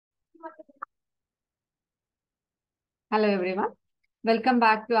Hello everyone. Welcome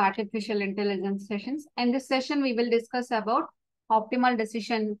back to Artificial Intelligence sessions. In this session, we will discuss about optimal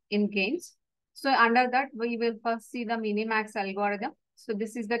decision in games. So under that, we will first see the Minimax algorithm. So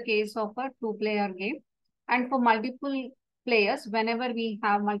this is the case of a two-player game. And for multiple players, whenever we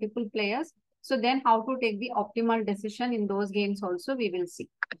have multiple players, so then how to take the optimal decision in those games also we will see.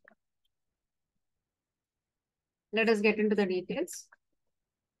 Let us get into the details.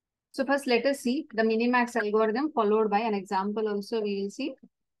 So first, let us see the Minimax algorithm followed by an example also we will see.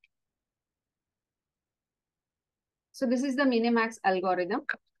 So this is the Minimax algorithm.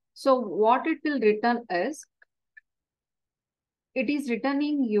 So what it will return is, it is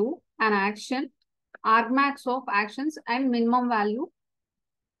returning you an action, argmax of actions and minimum value.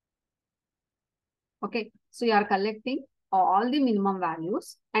 Okay, so you are collecting all the minimum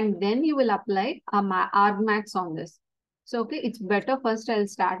values and then you will apply a argmax on this. So, okay, it's better first I'll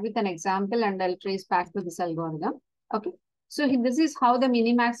start with an example and I'll trace back to this algorithm. Okay, so this is how the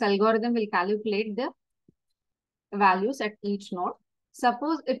Minimax algorithm will calculate the values at each node.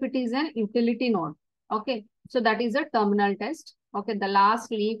 Suppose if it is an utility node, okay, so that is a terminal test, okay, the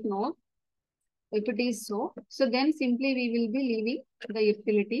last leaf node. If it is so, so then simply we will be leaving the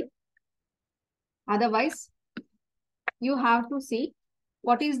utility. Otherwise, you have to see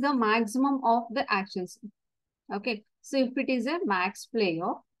what is the maximum of the actions. Okay, so if it is a max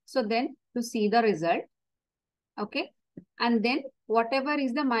player, so then to see the result, okay, and then whatever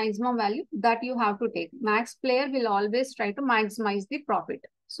is the maximum value that you have to take. Max player will always try to maximize the profit.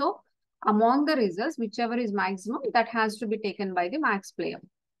 So among the results, whichever is maximum, that has to be taken by the max player.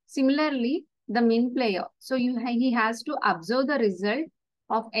 Similarly, the min player. So he has to observe the result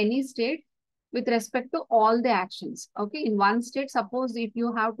of any state with respect to all the actions. Okay, in one state, suppose if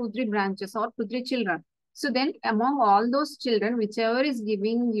you have 2-3 branches or 2-3 children. So then among all those children, whichever is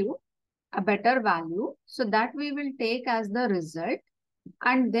giving you a better value, so that we will take as the result.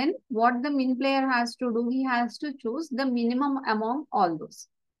 And then what the min player has to do, he has to choose the minimum among all those.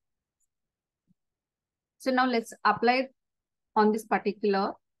 So now let's apply on this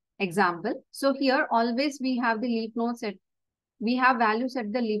particular example. So here always we have the leaf nodes at, we have values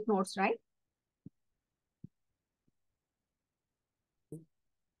at the leaf nodes, right?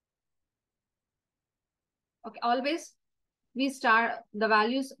 Okay, always we start, the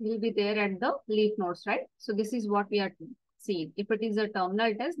values will be there at the leaf nodes, right? So this is what we are seeing. If it is a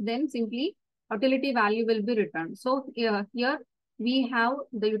terminal test, then simply utility value will be returned. So here we have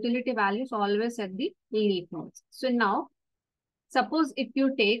the utility values always at the leaf nodes. So now, suppose if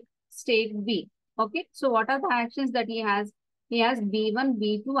you take state B, okay, so what are the actions that he has? He has B1,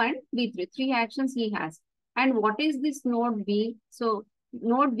 B2 and B3, 3 actions he has. And what is this node B? So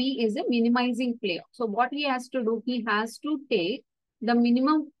node B is a minimizing player. So what he has to do, he has to take the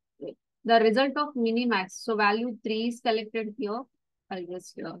minimum, the result of minimax. So value 3 is collected here. I'll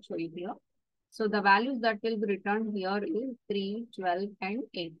just show you here. So the values that will be returned here is 3, 12 and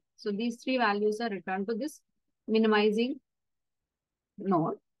 8. So these 3 values are returned to this minimizing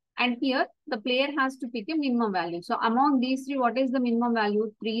node. And here the player has to pick a minimum value. So among these 3, what is the minimum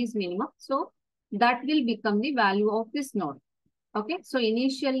value? 3 is minimum. So that will become the value of this node. Okay. So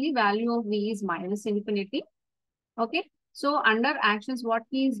initially value of V is minus infinity. Okay. So under actions, what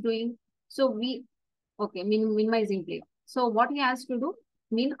he is doing? So okay, minimizing player. So what he has to do?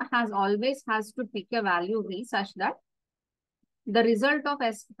 Min always has to pick a value V such that the result of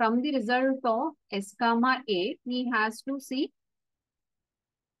S, from the result of S comma A, he has to see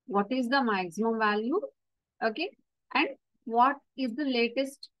what is the maximum value, okay, and what is the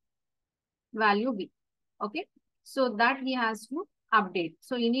latest value B, okay. So that he has to update.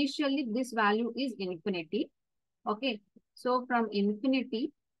 So initially this value is infinity, okay. So from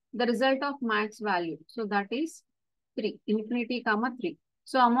infinity, the result of max value, so that is 3, infinity comma 3.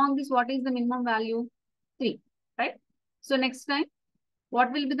 So among this, what is the minimum value? 3, right? So next time,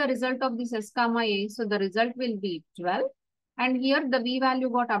 what will be the result of this S comma A? So the result will be 12. And here the V value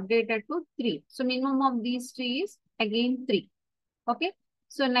got updated to 3. So minimum of these 3 is again 3. Okay.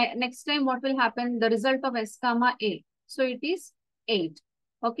 So next time what will happen? The result of S comma A. So it is 8.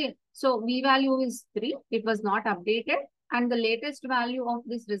 Okay. So V value is 3. It was not updated. And the latest value of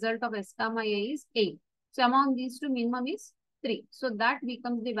this result of S comma A is 8. So among these two, minimum is 3. So that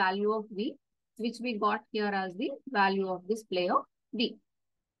becomes the value of V, which we got here as the value of this player V.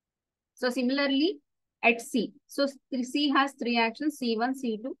 So similarly at C. So C has 3 actions, C1,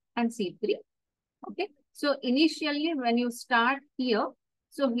 C2 and C3. Okay. So initially when you start here,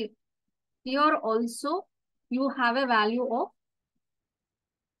 so here also you have a value of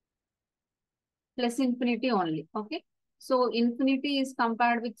plus infinity only. Okay. So infinity is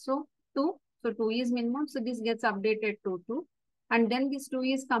compared with 2. So 2 is minimum. So this gets updated to 2. And then this 2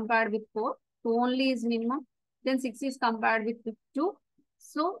 is compared with 4. 2 only is minimum. Then 6 is compared with 2.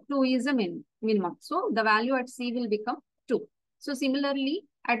 So 2 is a minimum. So the value at C will become 2. So similarly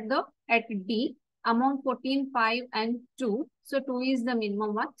at D, among 14, 5 and 2. So 2 is the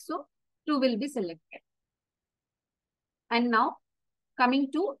minimum one. So 2 will be selected. And now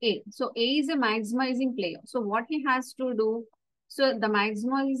coming to A. So A is a maximizing player. So what he has to do? So the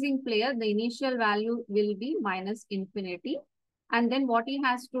maximizing player, the initial value will be minus infinity. And then what he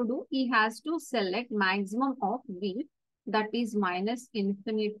has to do? He has to select maximum of B, that is minus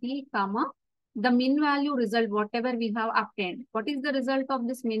infinity, comma, the min value result, whatever we have obtained. What is the result of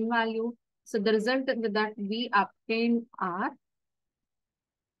this min value? So the result that we obtained are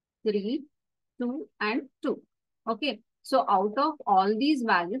 3, 2 and 2. Okay. So out of all these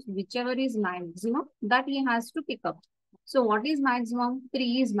values, whichever is maximum, that he has to pick up. So what is maximum?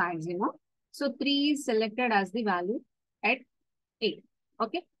 3 is maximum. So 3 is selected as the value at 8.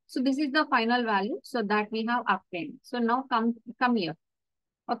 Okay. So this is the final value. So that we have obtained. So now come here.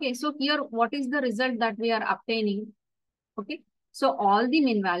 Okay. So here, what is the result that we are obtaining? Okay. So all the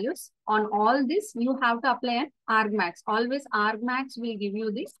min values on all this, you have to apply an argmax. Always argmax will give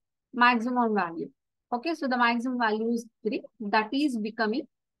you this maximum value. Okay. So the maximum value is 3. That is becoming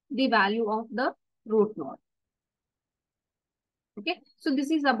the value of the root node. Okay. So this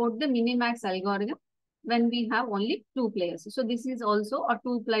is about the minimax algorithm when we have only 2 players. So this is also a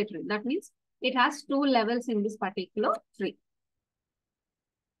 2-player tree. That means it has 2 levels in this particular tree.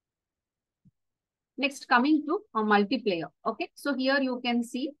 Next, coming to a multiplayer. Okay, so here you can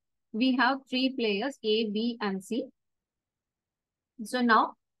see we have 3 players A, B, and C. So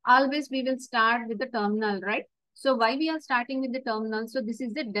now always we will start with the terminal, right? So why we are starting with the terminal? So this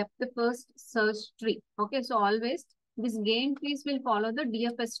is the depth first search tree. Okay, so always this game trees will follow the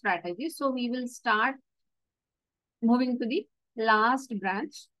DFS strategy. So we will start moving to the last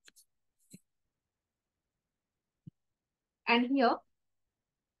branch. And here,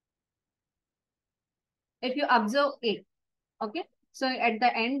 if you observe A, okay, so at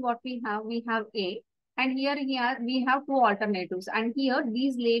the end, what we have A, and here we have 2 alternatives, and here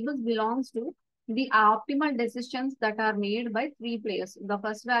these labels belongs to the optimal decisions that are made by 3 players. The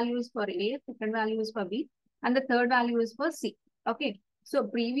first value is for A, second value is for B, and the third value is for C. Okay, so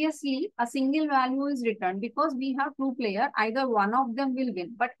previously a single value is returned because we have 2 players, either one of them will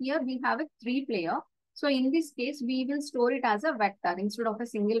win, but here we have a 3 player. So in this case, we will store it as a vector instead of a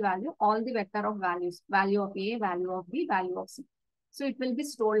single value, all the vector of values, value of A, value of B, value of C. So it will be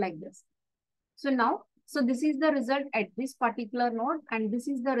stored like this. So now, so this is the result at this particular node and this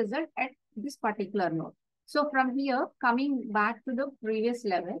is the result at this particular node. So from here, coming back to the previous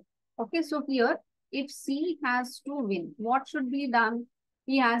level. Okay, so here, if C has to win, what should be done?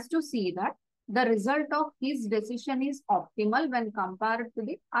 He has to see that the result of his decision is optimal when compared to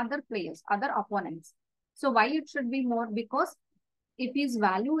the other players, other opponents. So why it should be more? Because if his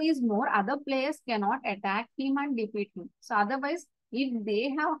value is more, other players cannot attack him and defeat him. So otherwise, if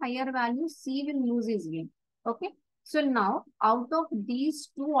they have higher value, C will lose his game. Okay. So now, out of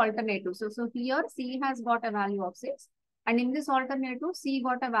these 2 alternatives, so here C has got a value of 6. And in this alternative, C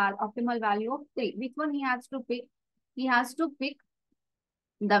got a optimal value of 3. Which one he has to pick? He has to pick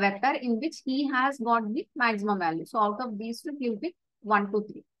the vector in which he has got the maximum value. So out of these 2, he will pick 1, 2,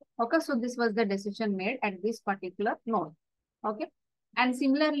 3. Okay, so this was the decision made at this particular node. Okay, and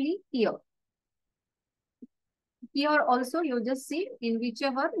similarly here. Here also you just see in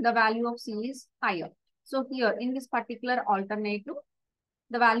whichever the value of C is higher. So here in this particular alternative,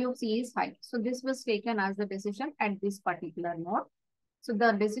 the value of C is high. So this was taken as the decision at this particular node. So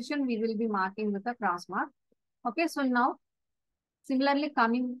the decision we will be marking with a cross mark. Okay, so now similarly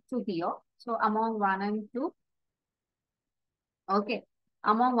coming to here. So among 1 and 2. Okay,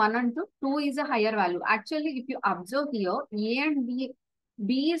 among 1 and 2, 2 is a higher value. Actually, if you observe here, A and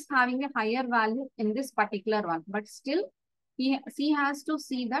B is having a higher value in this particular one, but still C has to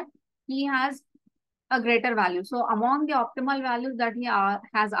see that he has a greater value. So among the optimal values that he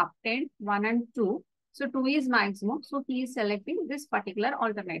has obtained, 1 and 2, so 2 is maximum. So he is selecting this particular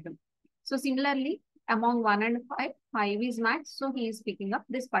alternative. So similarly, among 1 and 5, 5 is max. So he is picking up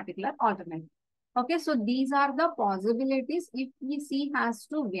this particular alternative. Okay, so these are the possibilities if C has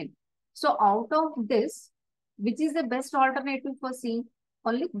to win. So out of this, which is the best alternative for C?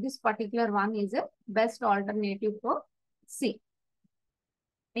 Only this particular one is a best alternative for C.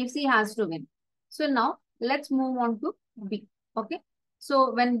 If C has to win. So now let's move on to B. Okay.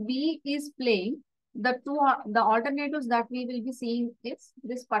 So when B is playing, the alternatives that we will be seeing is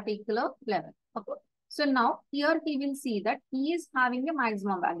this particular level. Okay. So now here he will see that he is having a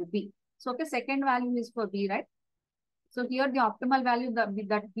maximum value B. So okay, second value is for B, right? So here the optimal value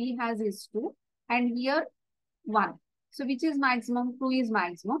that B has is 2 and here 1. So which is maximum? 2 is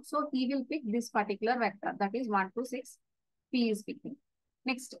maximum. So he will pick this particular vector, that is 1 to 6. P is picking.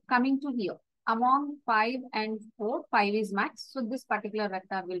 Next, coming to here. Among 5 and 4, 5 is max. So this particular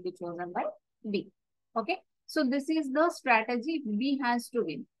vector will be chosen by B. Okay. So this is the strategy B has to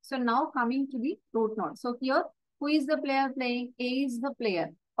win. So now coming to the root node. So here, who is the player playing? A is the player.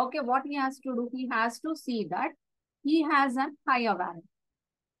 Okay. What he has to do? He has to see that he has a higher value.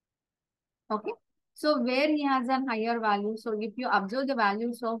 Okay. So where he has a higher value, so if you observe the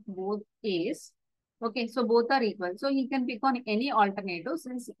values of both A's, okay, so both are equal. So he can pick on any alternative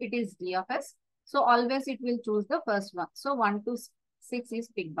since it is D of S. So always it will choose the first one. So 1 to 6 is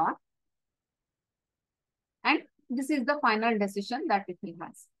picked on. And this is the final decision that he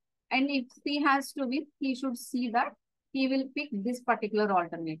has. And if C has to win, he should see that he will pick this particular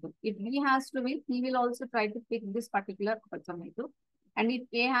alternative. If B has to win, he will also try to pick this particular alternative. And if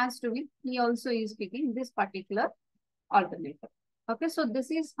A has to win, he also is picking this particular alternative. Okay, so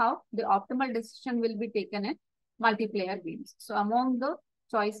this is how the optimal decision will be taken in multiplayer games. So among the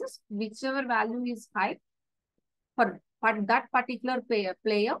choices, whichever value is high for that particular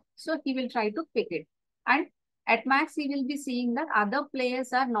player, so he will try to pick it. And at max, he will be seeing that other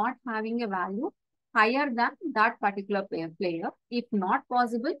players are not having a value higher than that particular player. If not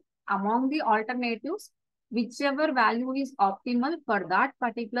possible, among the alternatives, whichever value is optimal for that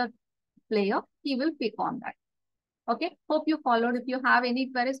particular player, he will pick on that. Okay, hope you followed. If you have any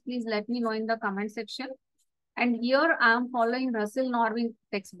queries, please let me know in the comment section. And here I am following Russell Norvin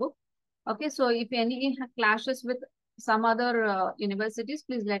textbook. Okay, so if any clashes with some other universities,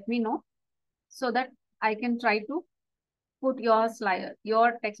 please let me know so that I can try to put your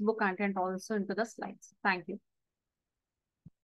textbook content also into the slides. Thank you.